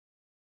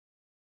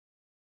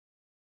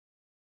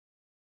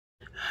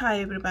Hi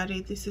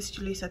everybody, this is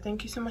Julissa.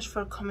 Thank you so much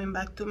for coming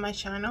back to my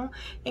channel,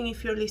 and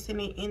if you're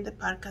listening in the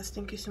podcast,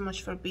 thank you so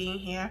much for being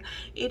here.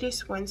 It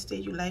is Wednesday,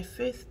 July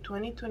 5th,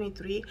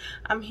 2023.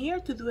 I'm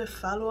here to do a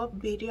follow-up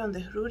video on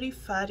the Rudy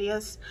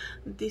Farias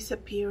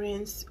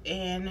disappearance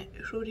and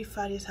Rudy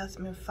Farias has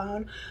been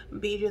found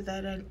video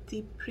that I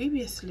did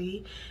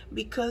previously,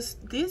 because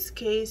this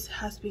case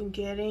has been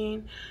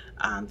getting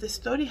the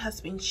story has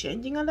been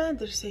changing a lot.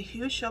 There's a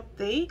huge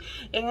update,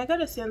 and I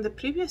gotta say, on the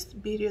previous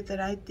video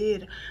that I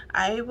did,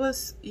 I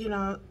was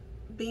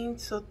being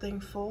so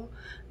thankful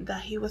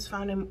that he was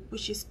found, and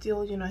which is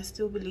still, I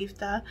still believe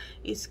that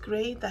it's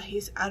great that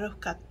he's out of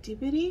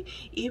captivity,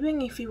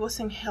 even if he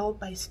wasn't held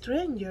by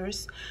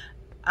strangers.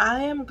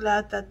 I am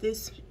glad that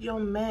this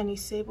young man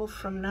is able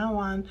from now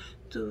on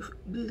to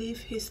live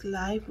his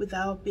life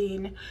without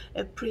being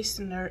a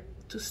prisoner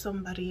to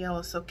somebody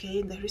else.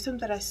 Okay, and the reason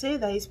that I say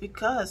that is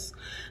because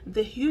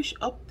the huge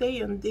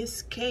update on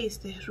this case,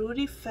 the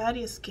Rudy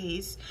Farias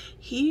case,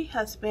 he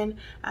has been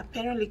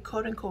apparently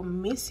quote unquote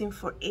missing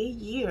for 8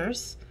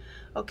 years.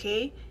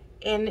 Okay,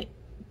 and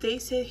they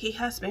say he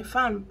has been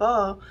found,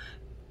 but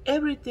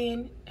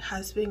everything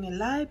has been a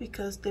lie,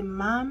 because the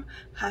mom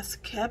has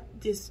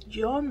kept this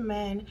young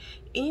man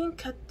in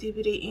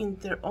captivity in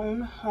their own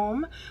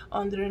home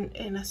under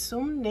an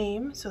assumed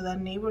name, so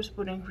that neighbors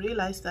wouldn't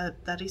realize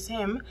that that is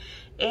him.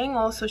 And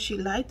also she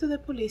lied to the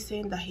police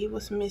saying that he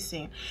was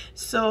missing.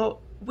 So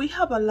we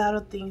have a lot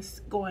of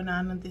things going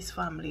on in this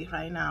family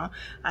right now.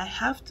 I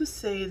have to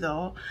say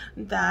though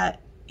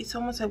that it's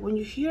almost like when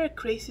you hear a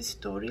crazy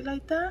story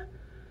like that,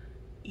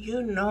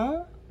 you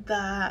know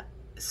that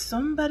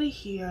somebody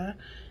here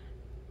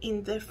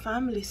in their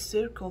family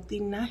circle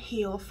did not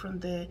heal from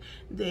the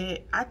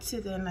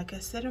accident. Like I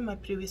said in my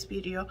previous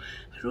video,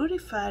 Rudy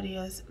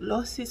Farias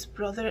lost his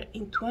brother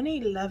in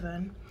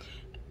 2011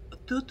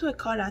 due to a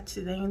car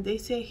accident, and they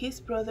say his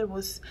brother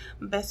was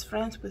best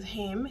friends with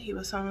him. He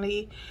was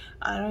only,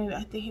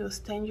 I think he was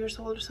 10 years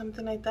old or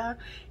something like that.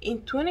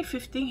 In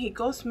 2015 he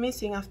goes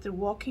missing after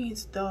walking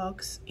his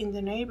dogs in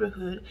the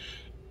neighborhood,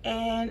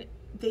 and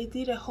they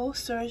did a whole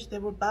search. There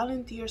were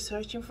volunteers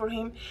searching for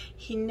him.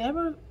 He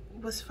never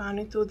was found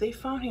until they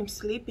found him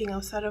sleeping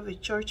outside of a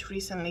church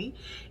recently.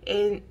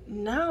 And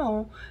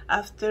now,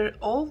 after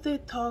all the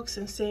talks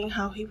and saying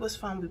how he was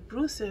found with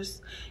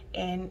bruises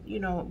and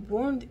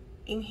wound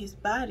in his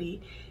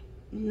body,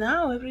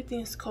 now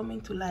everything is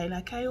coming to light.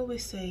 Like I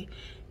always say,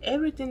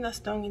 everything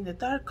that's done in the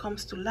dark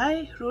comes to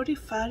light. Rudy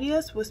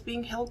Farias was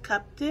being held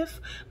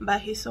captive by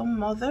his own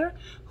mother,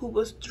 who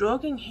was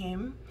drugging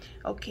him,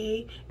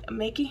 okay,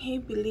 making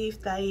him believe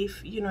that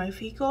if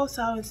he goes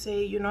out and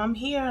say, I'm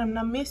here, I'm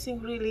not missing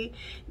really,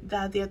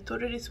 that the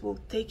authorities will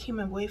take him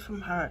away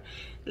from her.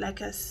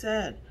 Like I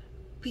said,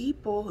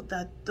 people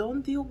that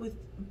don't deal with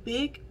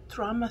big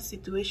trauma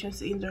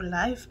situations in their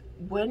life,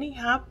 when it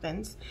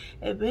happens,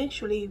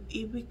 eventually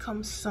it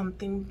becomes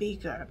something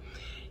bigger.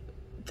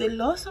 The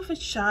loss of a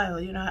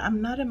child, I'm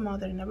not a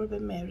mother, never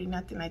been married,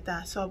 nothing like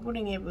that, so I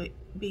wouldn't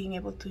being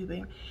able to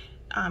even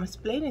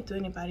explain it to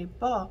anybody,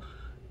 but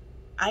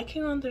I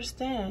can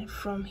understand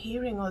from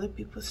hearing other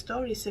people's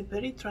stories, a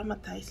very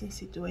traumatizing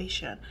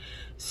situation.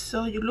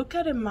 So you look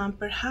at a mom,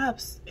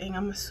 perhaps, and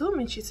I'm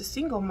assuming she's a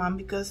single mom,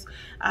 because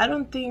I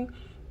don't think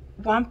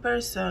one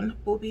person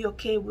will be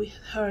okay with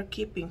her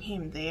keeping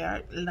him. They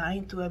are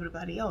lying to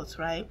everybody else,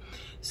 right?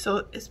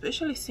 So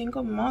especially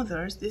single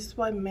mothers, this is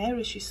why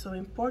marriage is so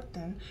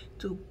important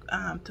to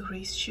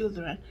raise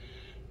children.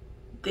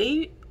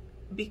 They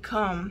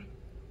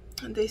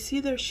see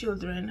their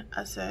children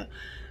as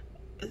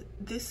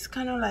this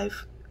kind of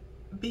life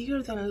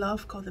bigger than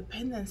love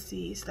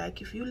codependency. Is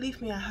like, if you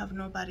leave me, I have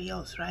nobody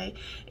else, right?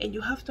 And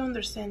you have to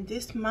understand,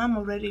 this mom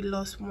already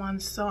lost one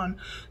son,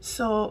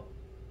 so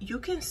you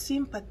can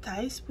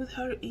sympathize with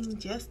her in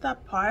just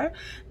that part,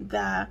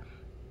 that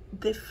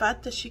the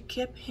fact that she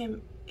kept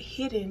him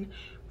hidden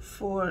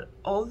for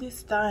all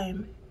this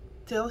time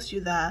tells you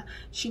that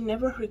she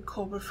never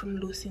recovered from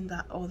losing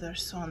that other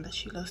son that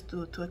she lost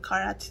to a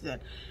car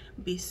accident.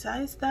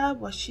 Besides that,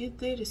 what she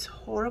did is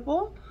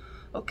horrible,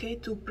 okay,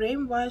 to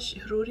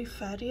brainwash Rudy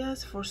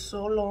Farias for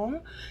so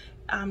long.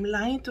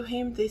 Lying to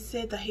him. They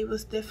said that he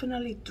was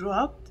definitely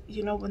drugged.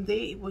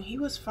 When he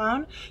was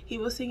found, he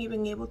wasn't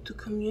even able to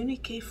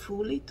communicate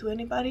fully to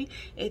anybody.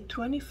 A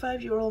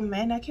 25-year-old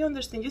man, I can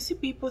understand. You see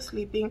people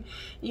sleeping,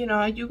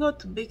 you go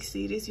to big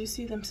cities, you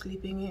see them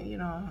sleeping,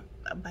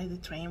 by the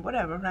train,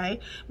 whatever, right?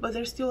 But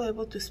they're still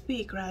able to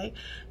speak, right?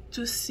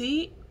 To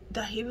see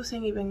that he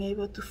wasn't even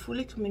able to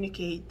fully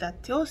communicate,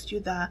 that tells you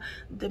that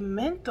the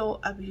mental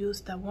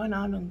abuse that went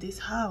on in this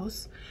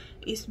house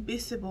is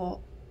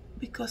visible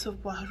because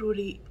of what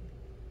Rudy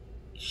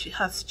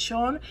has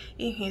shown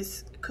in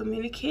his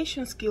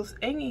communication skills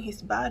and in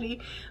his body,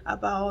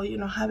 about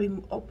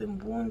having open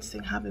wounds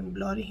and having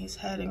blood in his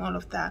head and all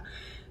of that.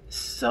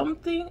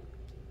 Something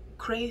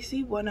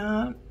crazy went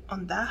on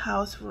that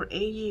house for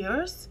 8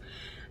 years.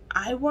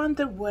 I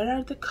wonder, where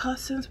are the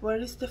cousins, where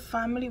is the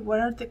family,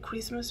 where are the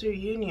Christmas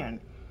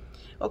reunion?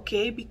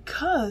 okay?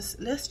 Because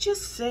let's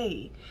just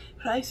say,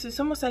 right, so it's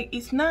almost like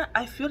it's not,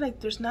 I feel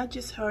like there's not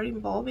just her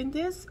involved in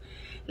this.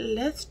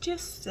 Let's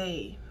just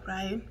say,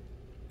 right,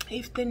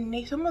 if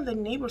some of the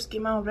neighbors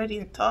came out already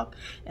and talk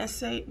and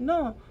say,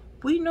 no,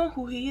 we know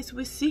who he is,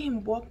 we see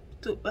him walk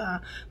to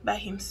by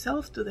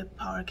himself to the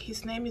park,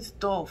 his name is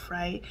Dolph,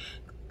 right,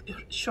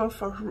 short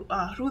for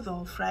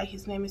Rudolph, right?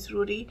 His name is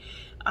Rudy,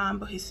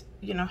 but his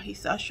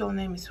actual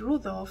name is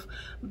Rudolph,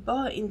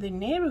 but in the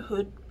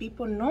neighborhood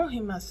people know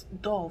him as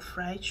Dolph,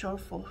 right, short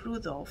for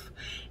Rudolph.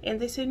 And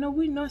they say, no,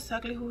 we know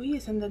exactly who he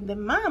is. And then the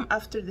mom,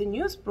 after the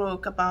news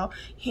broke about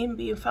him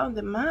being found,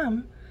 the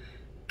mom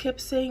kept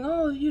saying,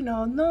 oh,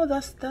 no,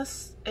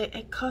 that's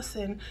a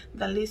cousin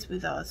that lives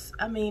with us.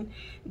 I mean,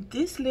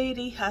 this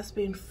lady has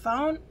been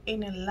found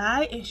in a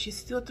lie, and she's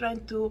still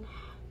trying to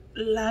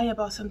lie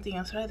about something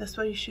else, right? That's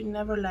why you should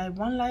never lie.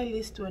 One lie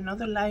leads to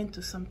another lie,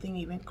 into something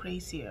even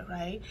crazier,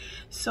 right?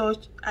 So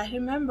I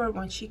remember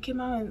when she came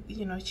out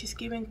and she's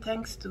giving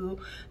thanks to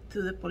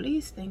the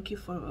police. Thank you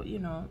for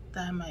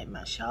that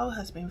my child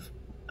has been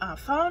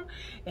found,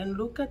 and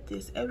look at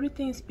this,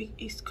 everything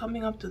is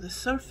coming up to the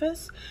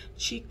surface.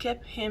 She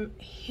kept him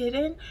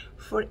hidden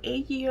for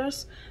 8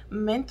 years,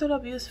 mental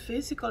abuse,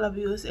 physical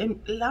abuse,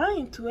 and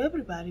lying to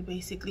everybody,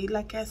 basically.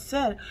 Like I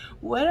said,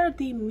 where are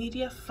the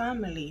immediate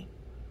family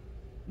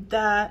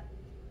that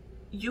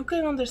you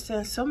can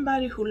understand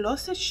somebody who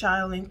lost a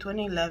child in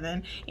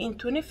 2011, in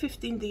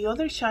 2015 the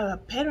other child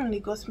apparently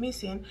goes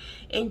missing,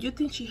 and you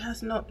think she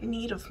has no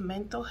need of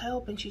mental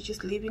help and she's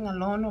just living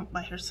alone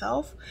by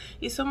herself?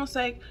 It's almost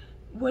like,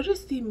 where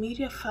is the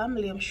immediate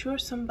family? I'm sure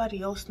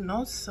somebody else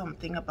knows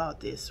something about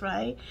this,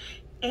 right?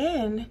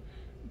 And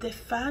the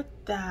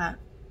fact that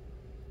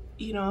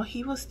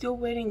he was still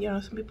wearing,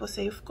 some people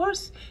say, of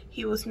course,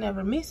 he was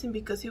never missing,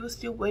 because he was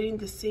still wearing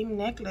the same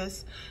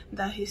necklace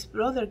that his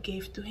brother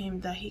gave to him,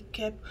 that he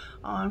kept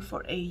on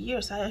for 8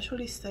 years. I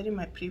actually said in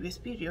my previous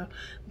video,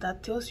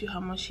 that tells you how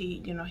much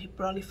he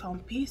probably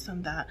found peace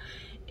on that.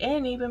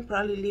 And even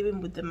probably living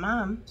with the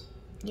mom,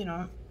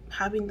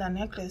 having that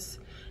necklace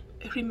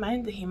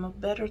reminded him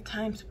of better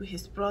times with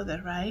his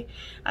brother, right?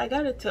 I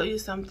gotta tell you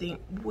something,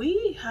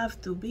 we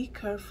have to be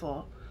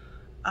careful.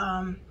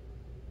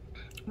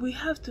 We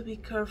have to be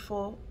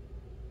careful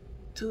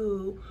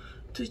to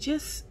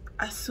just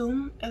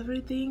assume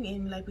everything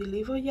and like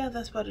believe, oh yeah,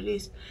 that's what it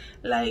is.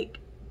 Like,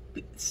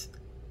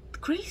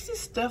 crazy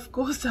stuff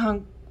goes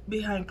on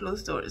behind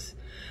closed doors.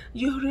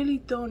 You really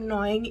don't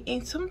know,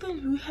 and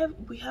sometimes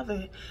we have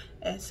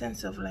a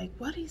sense of like,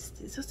 what is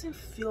this? Doesn't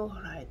feel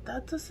right,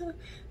 that doesn't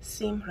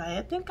seem right.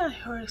 I think I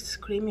heard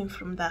screaming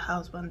from that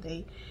house one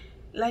day.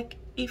 Like,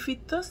 if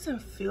it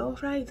doesn't feel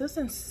right, it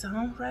doesn't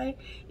sound right,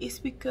 it's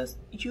because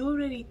you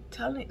already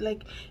telling,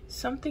 like,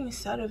 something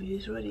inside of you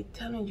is already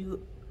telling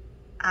you,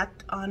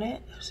 act on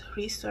it,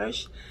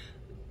 research,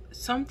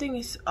 something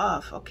is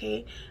off,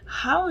 okay?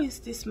 How is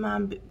this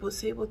mom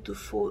was able to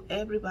fool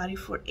everybody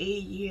for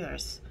 8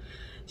 years?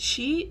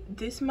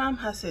 This mom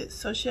has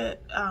such a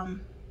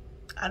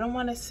I don't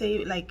want to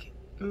say like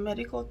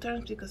medical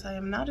terms because I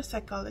am not a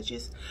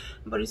psychologist,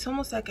 but it's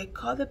almost like a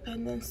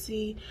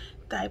codependency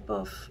type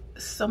of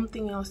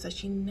something else that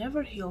she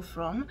never healed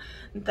from,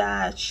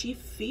 that she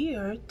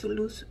feared to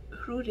lose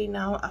Rudy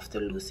now after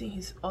losing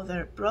his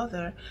other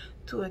brother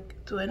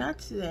to an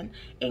accident.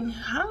 And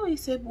how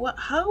is it, what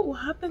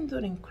happened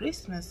during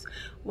Christmas,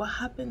 what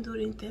happened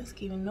during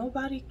Thanksgiving?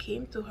 Nobody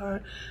came to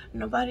her,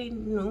 nobody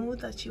knew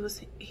that she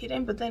was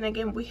hidden. But then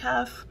again, we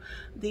have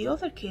the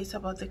other case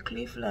about the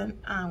Cleveland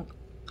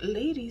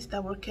ladies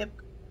that were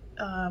kept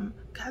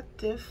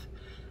captive.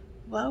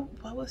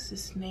 What was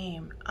his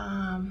name?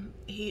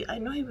 I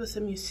know he was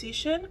a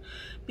musician.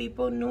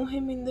 People knew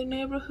him in the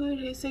neighborhood.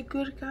 He's a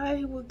good guy.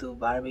 He will do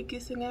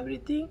barbecues and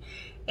everything.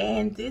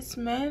 And this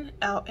man,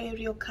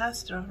 Ariel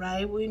Castro,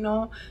 right? We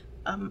know,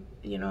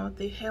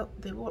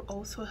 they were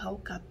also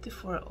held captive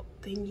for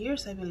 10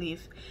 years, I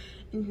believe.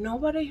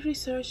 Nobody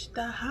researched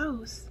that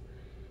house.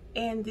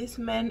 And this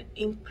man,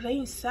 in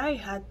plain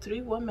sight, had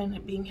 3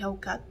 women being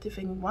held captive,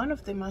 and one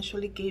of them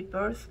actually gave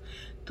birth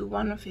to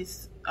one of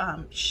his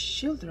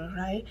children,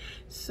 right?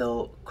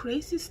 So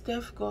crazy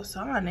stuff goes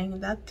on,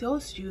 and that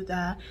tells you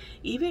that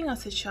even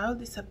as a child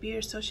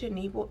disappears, such an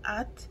evil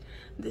act,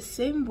 the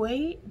same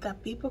way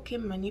that people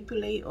can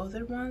manipulate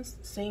other ones,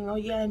 saying, oh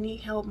yeah, I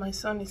need help, my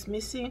son is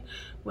missing,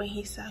 when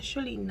he's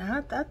actually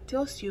not. That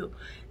tells you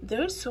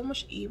there's so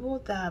much evil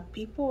that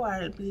people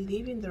are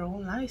believing their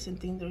own lies and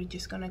think they're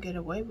just gonna get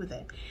away with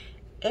it.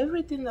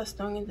 Everything that's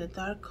done in the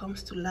dark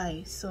comes to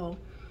light. So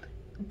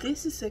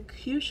this is a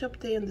huge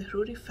update on the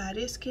Rudy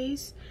Farias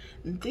case.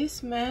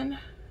 This man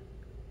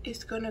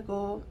is gonna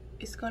go,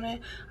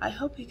 I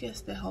hope he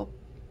gets the help,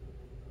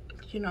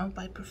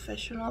 by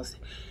professionals,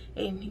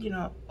 and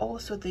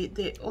also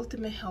the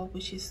ultimate help,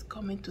 which is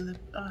coming to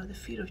the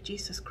feet of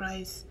Jesus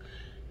Christ.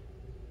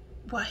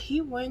 What he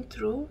went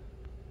through,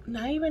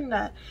 not even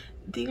that,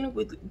 dealing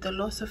with the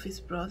loss of his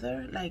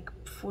brother, like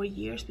 4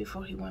 years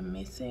before he went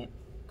missing,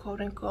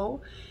 quote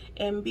unquote,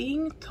 and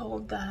being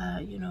told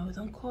that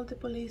don't call the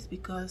police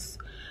because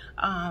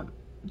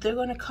they're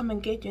gonna come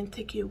and get you and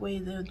take you away,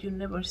 then you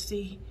never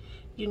see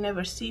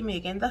me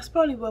again. That's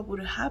probably what would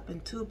have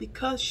happened too,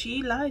 because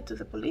she lied to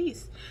the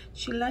police.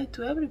 She lied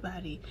to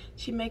everybody.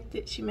 She made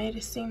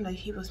it seem like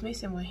he was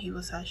missing when he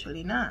was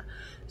actually not.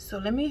 So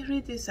let me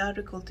read this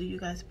article to you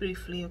guys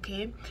briefly,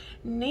 okay?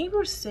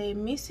 Neighbors say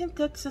missing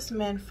Texas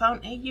man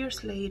found 8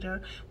 years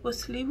later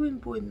was living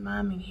with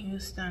mom in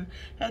Houston.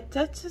 A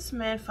Texas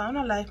man found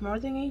alive more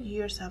than 8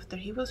 years after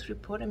he was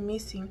reported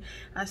missing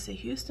as a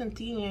Houston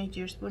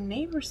teenager, but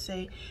neighbors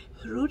say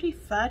Rudy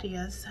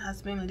Farias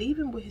has been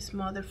living with his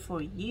mother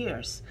for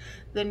years.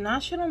 The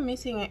National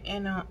Missing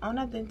and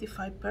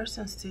Unidentified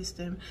Persons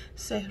System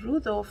said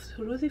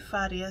Rudy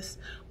Farias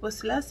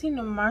was last seen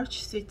on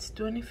March 6,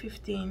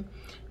 2015.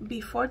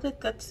 Before the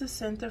Texas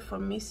Center for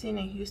Missing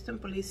and Houston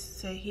police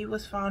say he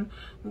was found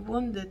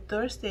wounded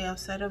Thursday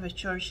outside of a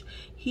church.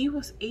 He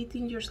was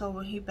 18 years old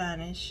when he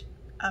vanished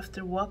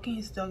after walking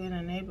his dog in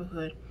a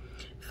neighborhood.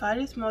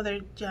 Farias' mother,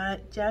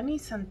 Jani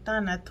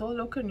Santana, told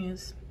local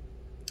news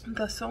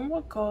that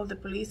someone called the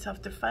police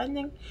after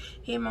finding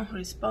him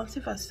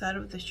unresponsive outside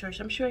of the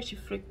church. I'm sure she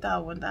freaked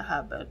out when that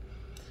happened.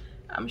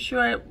 I'm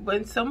sure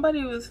when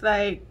somebody was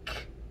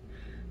like,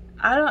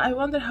 I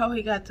wonder how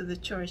he got to the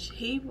church.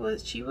 She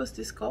was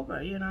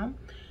discovered, you know,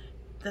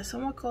 that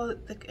someone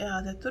called the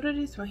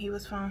authorities when he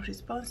was found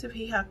unresponsive.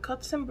 He had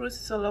cuts and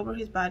bruises all over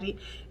his body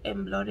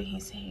and blood in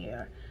his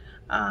hair.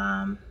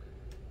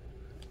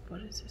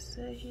 What does it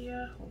say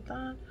here? Hold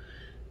on.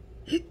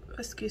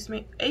 Excuse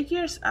me. 8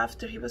 years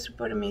after he was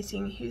reported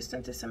missing,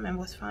 Houston, Texas man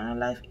was found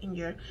alive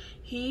injured.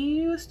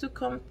 He used to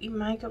come in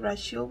my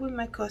garage, chill with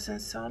my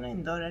cousin's son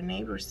and daughter,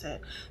 neighbors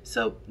said.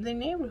 So the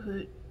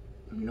neighborhood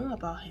knew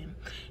about him.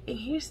 And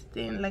here's the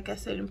thing, like I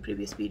said in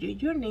previous video,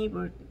 your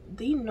neighbor,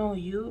 they know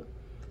you.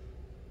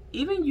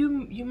 Even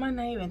you might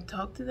not even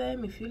talk to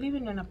them. If you live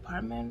in an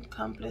apartment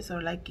complex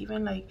or like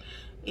even like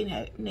in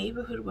a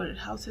neighborhood where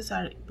houses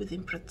are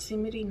within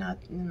proximity, not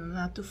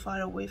too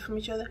far away from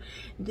each other,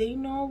 they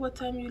know what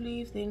time you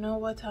leave, they know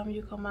what time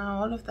you come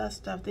out, all of that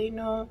stuff. They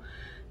know,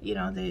 you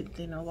know,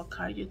 they know what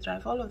car you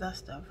drive, all of that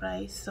stuff,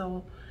 right?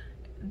 So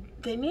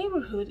the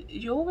neighborhood,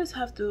 you always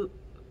have to,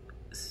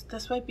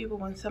 that's why people,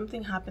 when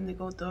something happens, they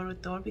go door to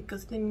door,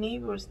 because the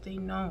neighbors, they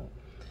know.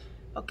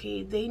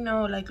 Okay, they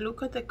know. Like,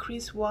 look at the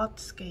Chris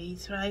Watts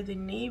case, right? The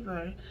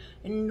neighbor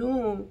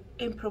knew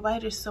and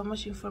provided so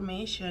much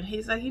information.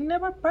 He's like, he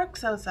never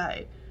parks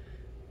outside.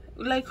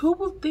 Like, who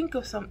would think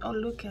of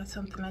look at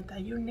something like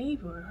that? Your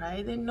neighbor,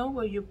 right? They know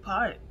where you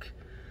park.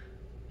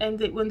 And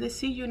when they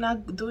see you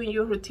not doing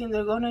your routine,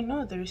 they're gonna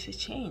know there is a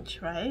change,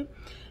 right?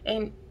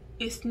 And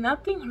it's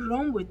nothing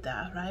wrong with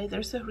that, right?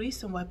 There's a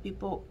reason why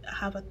people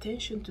have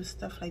attention to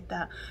stuff like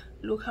that.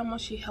 Look how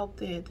much he helped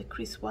the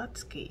Chris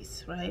Watts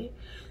case, right?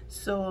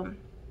 So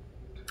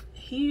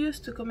he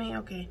used to come in.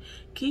 Okay,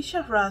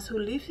 Keisha Ross, who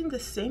lives in the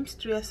same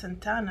street as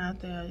Santana,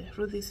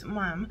 Rudy's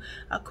mom,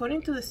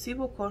 according to the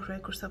civil court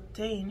records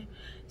obtained,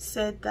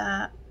 said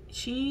that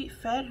she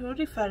fed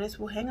Rudy Farias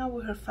will hang out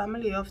with her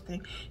family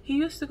often. He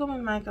used to come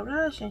in my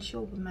garage and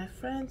chill with my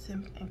friends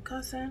and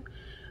cousin.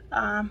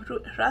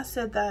 Ross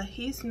said that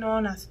he's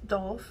known as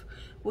Dolph,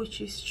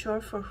 which is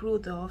short for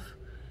Rudolph,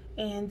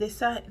 and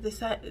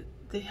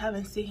they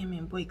haven't seen him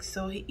in weeks.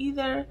 So he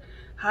either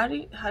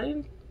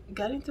hadn't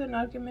got into an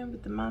argument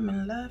with the mom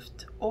and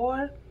left,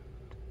 or,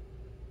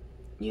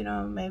 you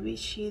know, maybe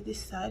she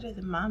decided,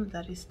 the mom,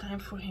 that it's time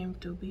for him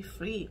to be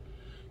free.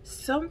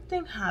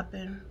 Something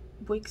happened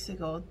weeks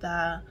ago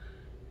that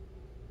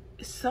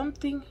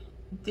something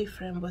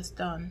different was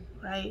done,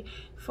 right?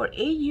 For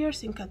 8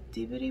 years in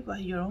captivity by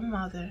your own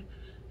mother,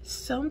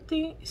 some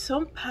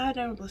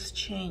pattern was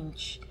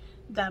changed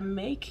that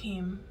make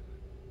him,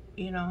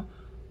 you know,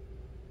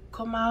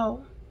 come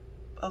out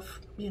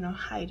of, you know,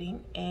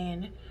 hiding,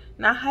 and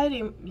not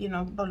hiding, you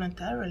know,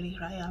 voluntarily,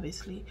 right,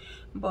 obviously,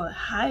 but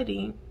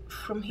hiding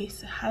from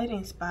his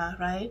hiding spot,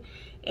 right,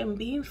 and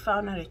being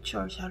found at a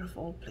church, out of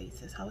all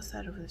places,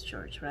 outside of the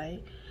church,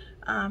 right?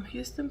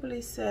 Houston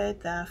police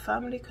said that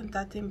family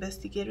contacted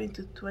investigators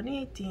into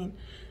 2018.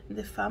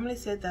 The family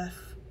said that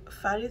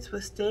Farias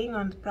was staying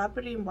on the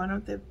property in one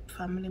of the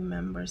family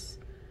members.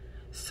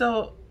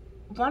 So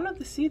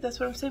that's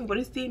what I'm saying. What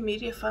is the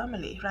immediate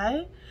family,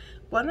 right?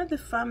 One of the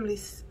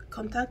families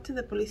contacted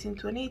the police in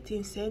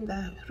 2018 saying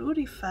that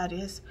Rudy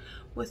Farias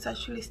was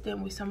actually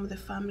staying with some of the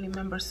family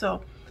members.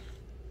 So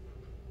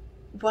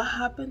what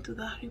happened to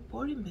that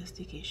report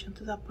investigation,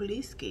 to that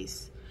police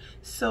case?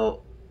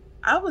 So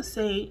I would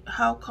say,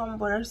 how come,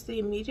 where's the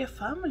immediate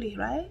family,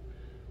 right?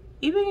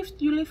 Even if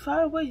you live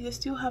far away, you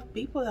still have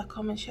people that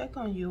come and check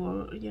on you,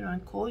 or, you know,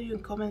 and call you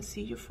and come and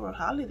see you for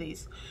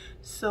holidays.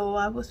 So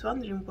I was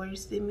wondering,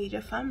 where's the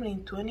immediate family?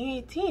 In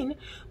 2018,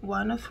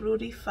 one of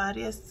Rudy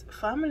Farias'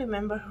 family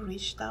members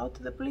reached out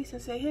to the police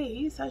and said, hey,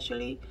 he's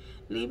actually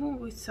living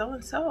with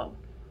so-and-so.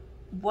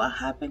 What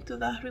happened to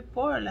that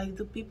report? Like,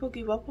 do people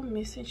give up on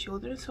missing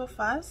children so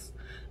fast?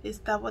 Is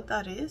that what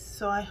that is?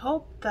 So I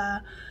hope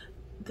that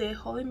the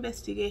whole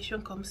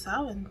investigation comes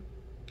out and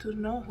to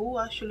know who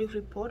actually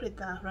reported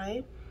that,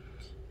 right?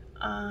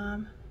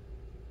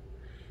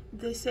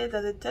 They said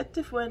that the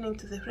detective went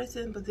into the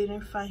residence but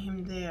didn't find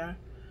him there.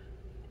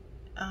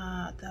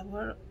 That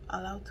were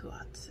allowed to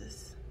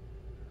access.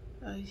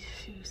 Are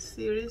you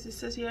serious? It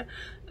says here.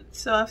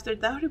 So after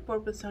that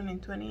report was done in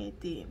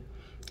 2018,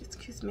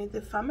 excuse me,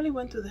 the family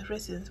went to the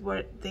residence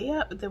where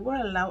they were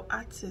allowed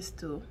access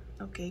to.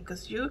 Okay,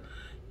 because you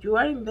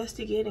are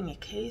investigating a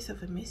case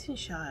of a missing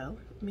child,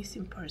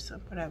 missing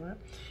person, whatever.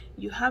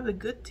 You have a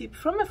good tip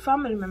from a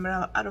family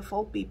member out of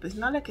all people. It's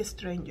not like a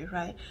stranger,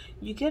 right?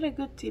 You get a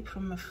good tip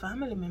from a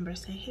family member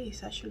saying, hey,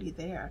 it's actually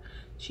there.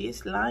 She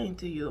is lying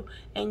to you.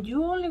 And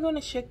you're only going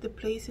to check the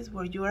places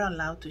where you are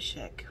allowed to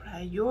check,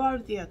 right? You are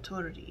the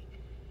authority.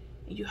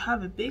 You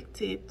have a big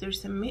tip.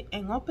 There's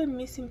an open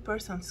missing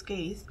persons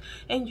case.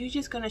 And you're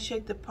just going to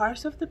check the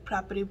parts of the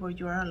property where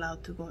you are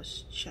allowed to go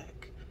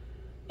check.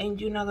 And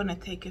you're not going to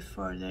take it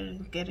further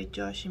and get a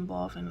judge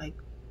involved and like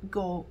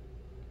go.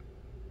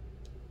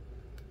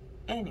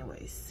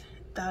 Anyways,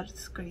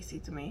 that's crazy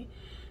to me.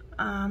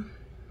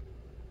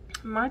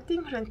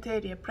 Martin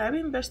Renteria, private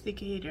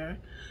investigator,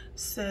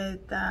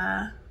 said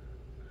that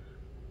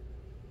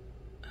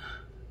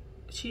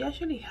she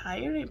actually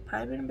hired a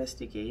private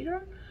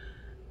investigator.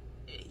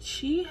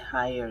 She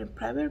hired a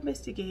private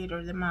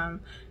investigator, the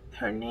mom.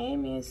 Her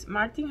name is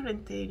Martin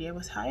Renteria,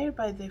 was hired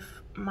by the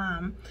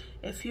mom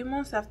a few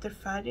months after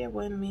Faria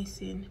went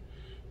missing,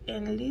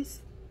 and at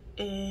least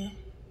a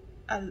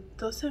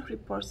dozen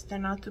reports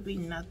turned out to be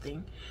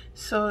nothing.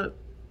 So,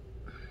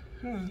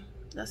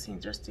 that's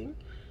interesting.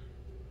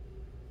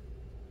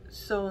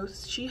 So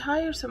she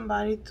hired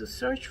somebody to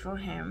search for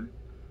him,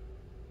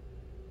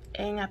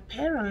 and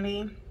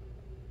apparently,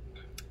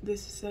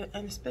 this is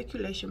a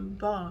speculation,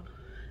 but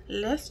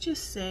let's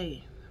just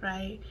say,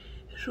 right,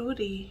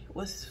 Rudy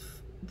was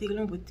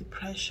dealing with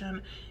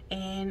depression,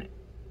 and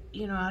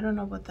you know, I don't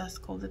know what that's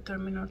called, the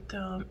terminal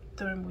term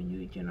when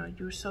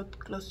you're so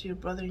close to your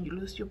brother and you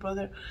lose your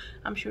brother.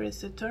 I'm sure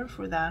it's a term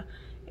for that.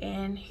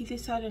 And he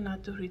decided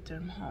not to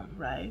return home,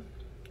 right?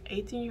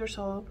 18 years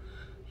old,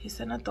 he's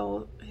an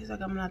adult. He's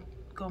like, I'm not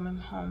coming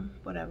home,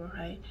 whatever,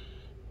 right?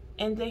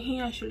 And then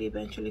he actually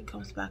eventually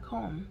comes back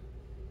home,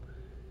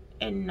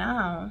 and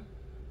now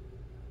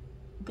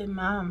the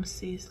mom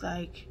sees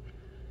like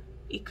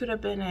it could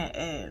have been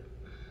a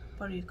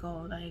what do you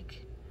call,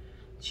 like,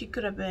 it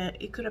could have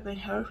been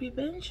her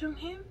revenge on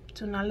him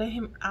to not let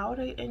him out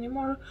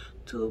anymore,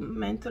 to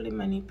mentally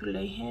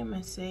manipulate him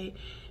and say,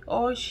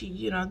 or she,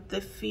 you know,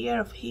 the fear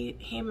of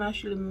him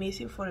actually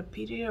missing for a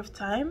period of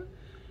time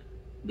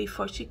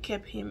before she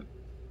kept him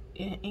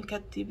in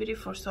captivity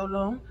for so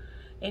long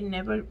and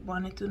never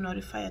wanted to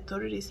notify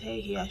authorities, hey,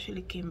 he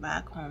actually came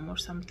back home or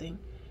something.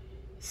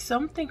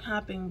 Something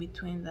happened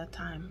between that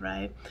time,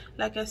 right?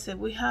 Like I said,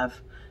 we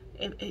have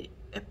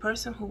a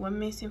person who went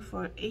missing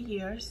for 8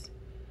 years.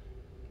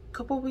 A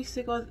couple weeks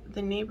ago,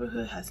 the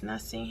neighborhood has not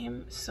seen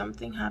him.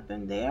 Something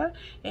happened there,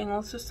 and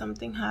also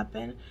something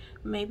happened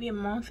maybe a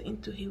month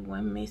into he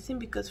went missing,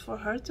 because for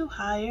her to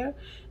hire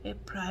a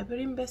private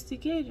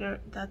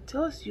investigator, that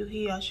tells you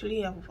he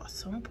actually, at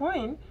some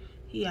point,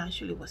 he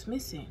actually was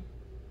missing,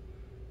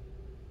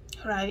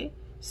 right?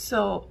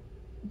 So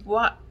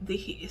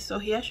so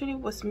he actually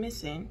was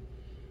missing.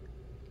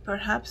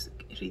 Perhaps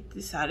he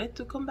decided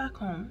to come back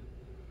home,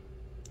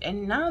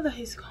 and now that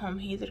he's home,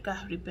 he either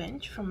got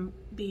revenge from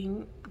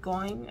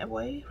going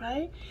away,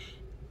 right?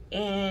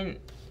 And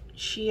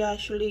she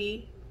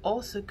actually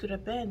also could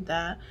have been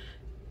that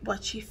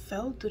what she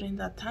felt during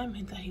that time,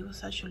 that he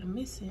was actually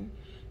missing,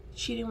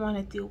 she didn't want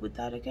to deal with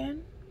that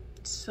again.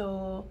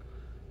 So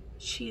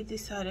she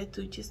decided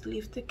to just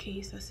leave the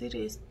case as it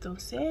is, don't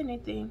say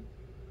anything,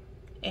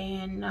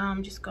 and now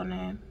I'm just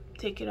gonna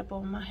take it up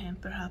on my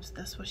hand. Perhaps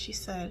that's what she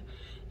said,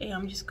 and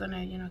I'm just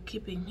gonna, you know,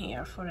 keep him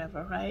here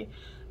forever, right?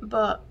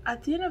 But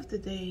at the end of the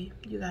day,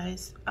 you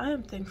guys, I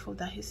am thankful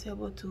that he's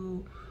able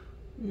to,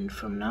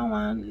 from now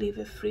on, live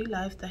a free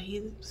life that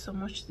he so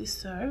much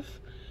deserves.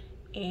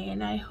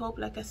 And I hope,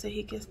 like I said,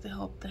 he gets the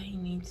help that he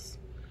needs.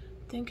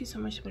 Thank you so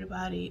much,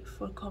 everybody,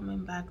 for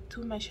coming back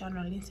to my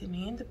channel,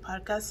 listening in the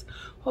podcast.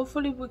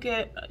 Hopefully we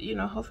get, you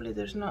know, hopefully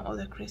there's no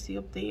other crazy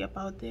update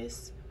about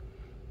this,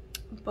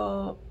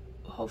 but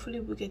hopefully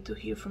we get to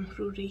hear from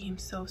Rudy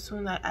himself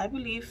soon. Like, I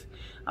believe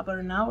about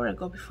an hour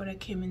ago, before I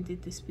came and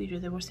did this video,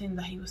 they were saying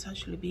that he was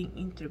actually being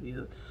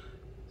interviewed.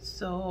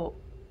 So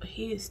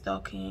he is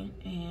talking,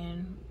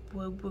 and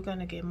we're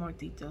gonna get more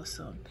details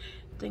soon.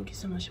 Thank you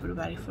so much,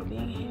 everybody, for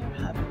being here.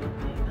 Have a good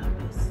day. God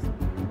bless.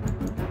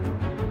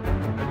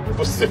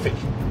 Specific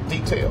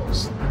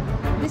details.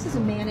 This is a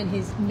man in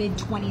his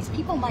mid-20s.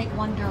 People might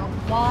wonder,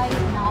 why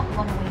not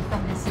run away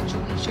from this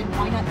situation?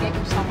 Why not get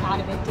yourself out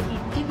of it? Did he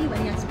give you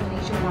any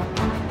explanation about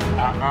that?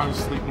 I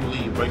honestly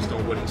believe, based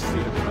on what he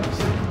said,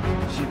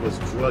 she was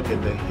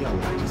drugging the hell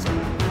out of this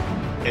man.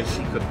 And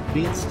she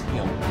convinced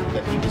him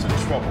that he was in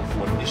trouble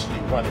for initially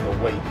running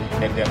away,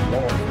 and that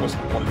law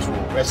enforcement wanted to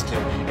arrest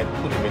him and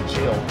put him in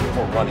jail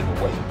for running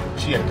away.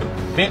 She had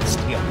convinced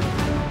him.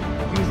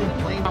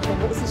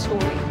 What was the story?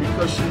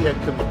 Because she had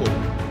come up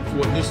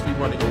for initially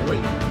running away,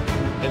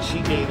 and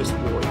she gave this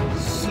boy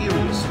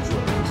serious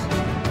drugs.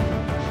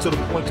 to the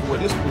point to where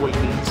this boy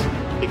needs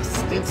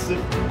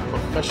extensive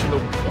professional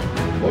help.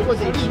 What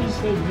was it?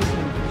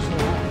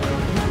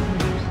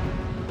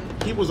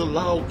 He was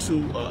allowed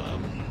to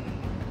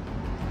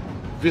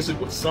visit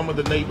with some of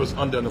the neighbors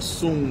under an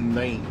assumed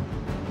name.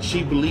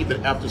 She believed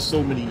that after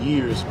so many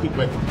years,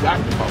 people had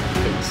forgotten about the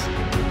case,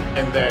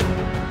 and that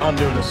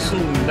under an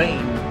assumed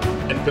name,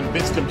 and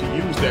convinced him to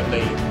use that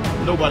name,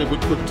 nobody would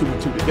put two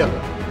and two together.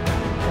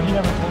 And he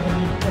never told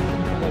any people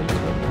that he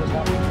was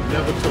happening?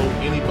 Never told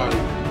anybody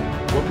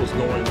what was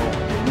going on.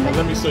 Now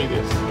let me say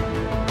this.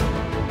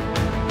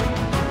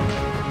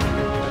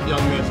 That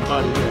young man's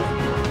body had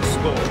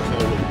scars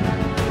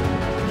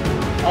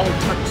all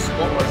types of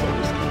scars on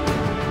his head.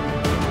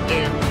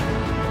 And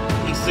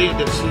he said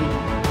that she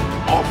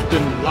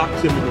often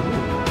locked him in a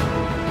room.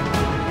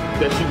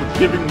 That she would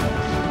give him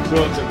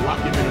drugs and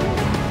lock him in a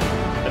room.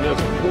 And there's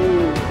a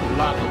whole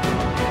lot of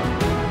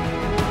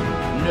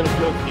mental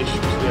health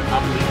issues that I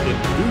believe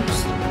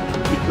induced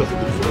because of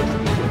the drugs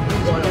that he took.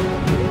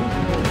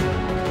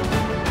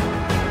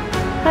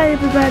 Hi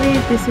everybody,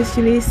 this is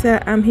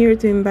Julissa. I'm here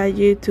to invite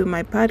you to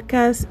my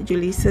podcast,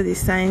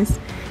 Julissadesigns,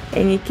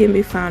 and it can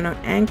be found on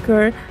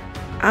Anchor,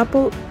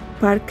 Apple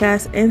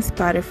Podcasts, and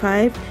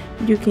Spotify.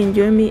 You can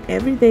join me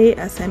every day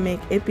as I make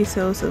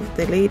episodes of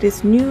the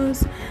latest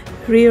news,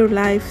 real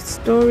life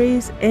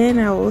stories, and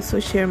I also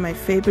share my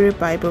favorite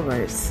Bible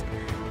verse.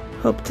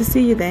 Hope to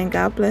see you then.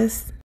 God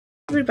bless.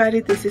 Everybody,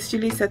 this is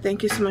Julissa.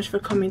 Thank you so much for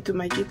coming to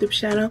my YouTube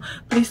channel.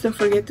 Please don't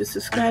forget to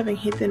subscribe and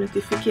hit the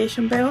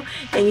notification bell.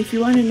 And if you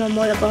want to know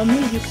more about me,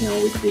 you can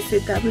always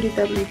visit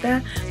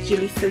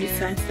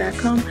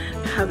www.julissadesigns.com.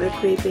 Have a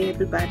great day,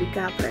 everybody.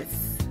 God bless.